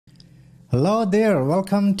Hello there,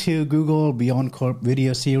 welcome to Google BeyondCorp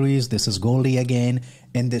video series. This is Goldy again.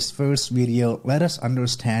 In this first video, let us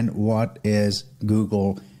understand what is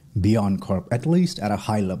Google BeyondCorp, at least at a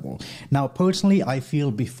high level. Now, personally, I feel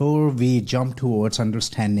before we jump towards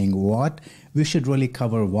understanding what, we should really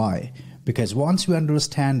cover why. Because once we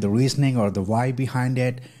understand the reasoning or the why behind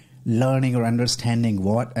it, learning or understanding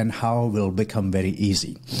what and how will become very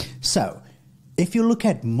easy. So, if you look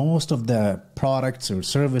at most of the products or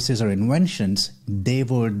services or inventions, they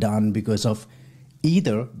were done because of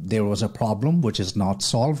either there was a problem which is not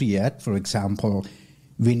solved yet. For example,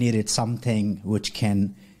 we needed something which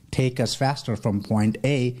can take us faster from point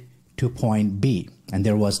A to point B, and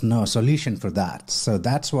there was no solution for that. So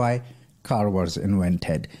that's why car was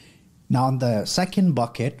invented. Now, in the second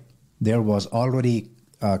bucket, there was already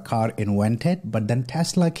a car invented, but then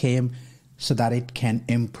Tesla came so that it can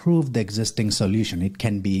improve the existing solution. It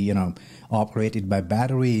can be, operated by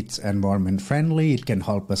battery, it's environment friendly, it can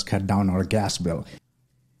help us cut down our gas bill.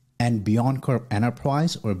 And BeyondCorp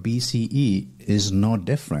Enterprise, or BCE, is no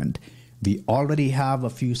different. We already have a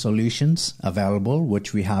few solutions available,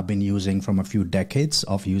 which we have been using from a few decades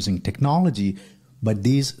of using technology, but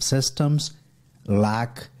these systems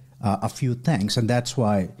lack a few things, and that's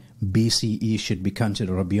why BCE should be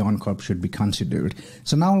considered, or BeyondCorp should be considered.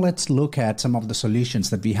 So now let's look at some of the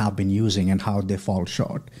solutions that we have been using and how they fall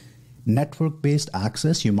short. Network-based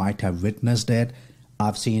access, you might have witnessed it.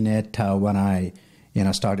 I've seen it when I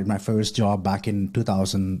started my first job back in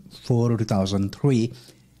 2004 or 2003.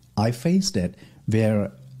 I faced it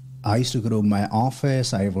where I used to go to my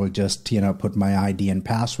office, I will just put my ID and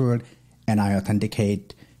password and I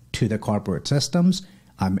authenticate to the corporate systems.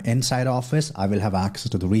 I'm inside office, I will have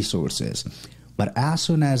access to the resources. But as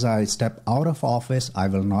soon as I step out of office, I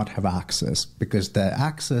will not have access because the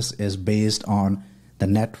access is based on the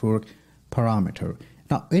network parameter.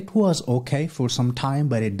 Now, it was okay for some time,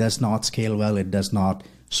 but it does not scale well. It does not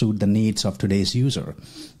suit the needs of today's user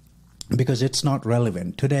because it's not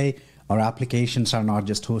relevant. Today, our applications are not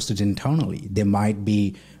just hosted internally. They might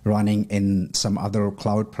be running in some other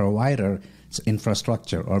cloud provider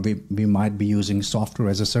infrastructure, or we might be using software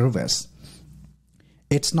as a service.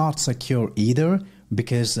 It's not secure either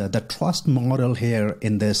because the trust model here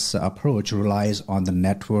in this approach relies on the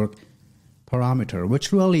network parameter,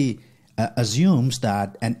 which really assumes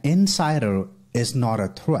that an insider is not a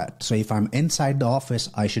threat. So if I'm inside the office,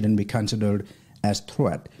 I shouldn't be considered as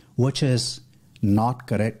threat, which is not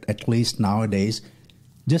correct, at least nowadays.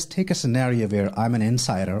 Just take a scenario where I'm an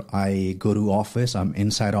insider, I go to office, I'm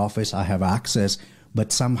inside office, I have access,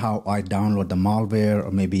 but somehow I download the malware,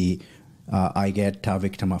 or maybe I get a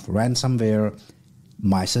victim of ransomware,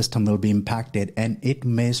 my system will be impacted and it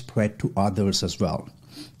may spread to others as well.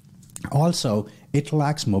 Also, it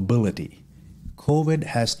lacks mobility. COVID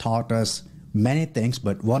has taught us many things,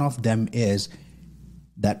 but one of them is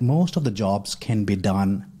that most of the jobs can be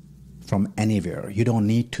done from anywhere. You don't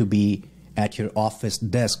need to be at your office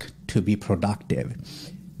desk to be productive.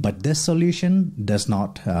 But this solution does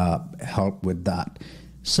not help with that.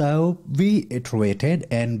 So we iterated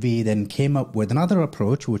and we then came up with another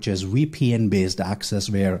approach, which is VPN-based access,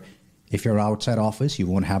 where if you're outside office, you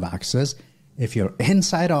won't have access. If you're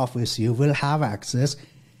inside office, you will have access.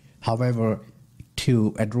 However,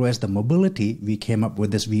 to address the mobility, we came up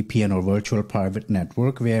with this VPN, or virtual private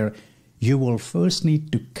network, where you will first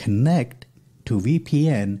need to connect to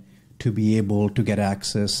VPN to be able to get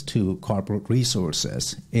access to corporate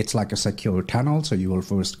resources. It's like a secure tunnel, so you will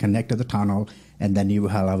first connect to the tunnel and then you will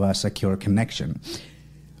have a secure connection.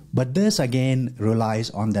 But this again relies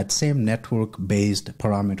on that same network-based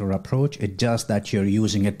parameter approach. It's just that you're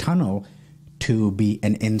using a tunnel to be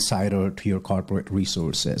an insider to your corporate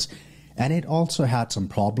resources. And it also had some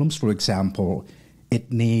problems. For example,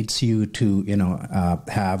 it needs you to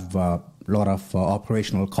have a lot of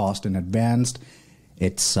operational cost in advance.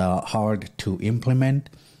 It's hard to implement.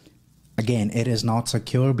 Again, it is not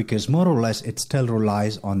secure because more or less it still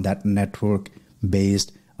relies on that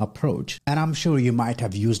network-based approach. And I'm sure you might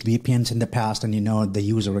have used VPNs in the past and you know the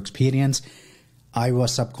user experience. I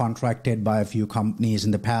was subcontracted by a few companies in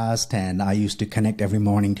the past and I used to connect every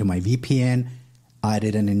morning to my VPN. I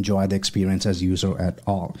didn't enjoy the experience as user at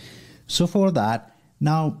all. So for that,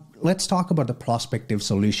 now let's talk about the prospective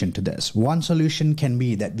solution to this. One solution can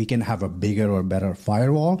be that we can have a bigger or better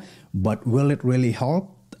firewall, but will it really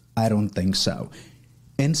help? I don't think so.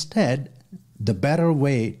 Instead, the better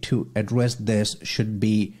way to address this should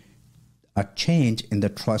be a change in the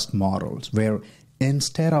trust models, where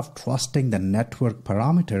instead of trusting the network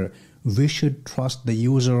parameter, we should trust the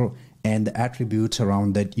user and the attributes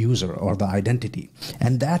around that user or the identity.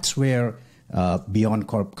 And that's where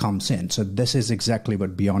BeyondCorp comes in. So this is exactly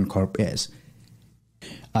what BeyondCorp is.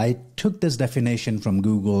 I took this definition from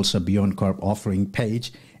Google's BeyondCorp offering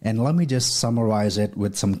page, and let me just summarize it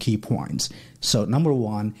with some key points. So number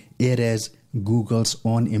one, it is Google's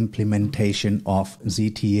own implementation of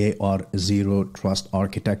ZTA or Zero Trust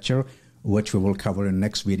Architecture, which we will cover in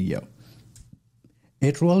next video.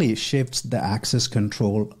 It really shifts the access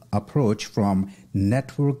control approach from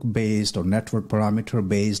network-based or network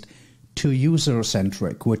parameter-based to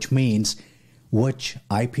user-centric, which means which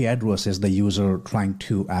IP address is the user trying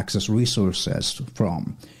to access resources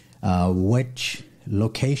from, which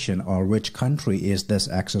location or which country is this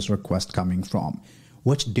access request coming from,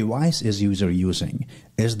 which device is user using,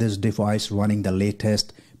 is this device running the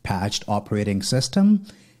latest patched operating system,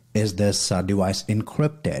 is this device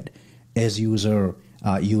encrypted, is user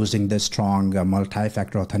using the strong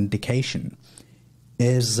multi-factor authentication,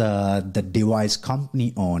 is the device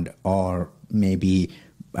company owned or maybe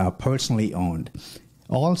personally owned.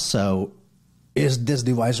 Also, is this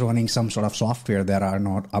device running some sort of software that are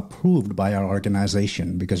not approved by our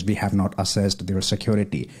organization because we have not assessed their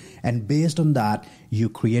security? And based on that, you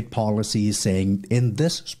create policies saying in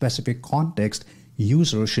this specific context,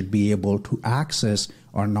 users should be able to access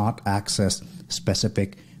or not access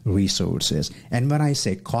specific resources. And when I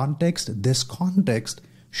say context, this context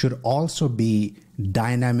should also be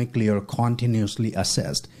dynamically or continuously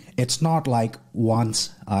assessed. It's not like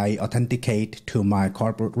once I authenticate to my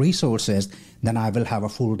corporate resources, then I will have a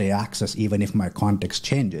full day access even if my context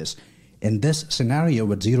changes. In this scenario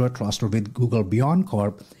with Zero Trust or with Google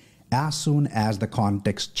BeyondCorp, as soon as the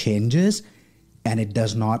context changes and it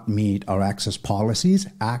does not meet our access policies,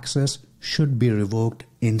 access should be revoked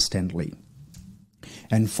instantly.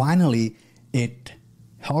 And finally, it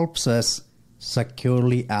helps us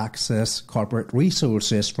securely access corporate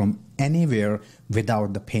resources from anywhere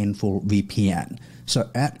without the painful VPN.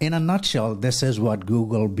 So in a nutshell, this is what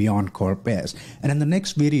Google BeyondCorp is. And in the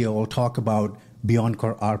next video, I'll talk about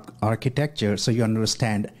BeyondCorp architecture so you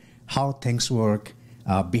understand how things work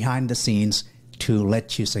behind the scenes to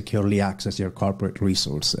let you securely access your corporate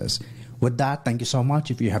resources. With that, thank you so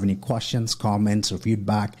much. If you have any questions, comments, or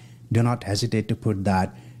feedback, do not hesitate to put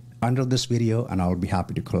that under this video and I'll be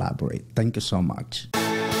happy to collaborate. Thank you so much.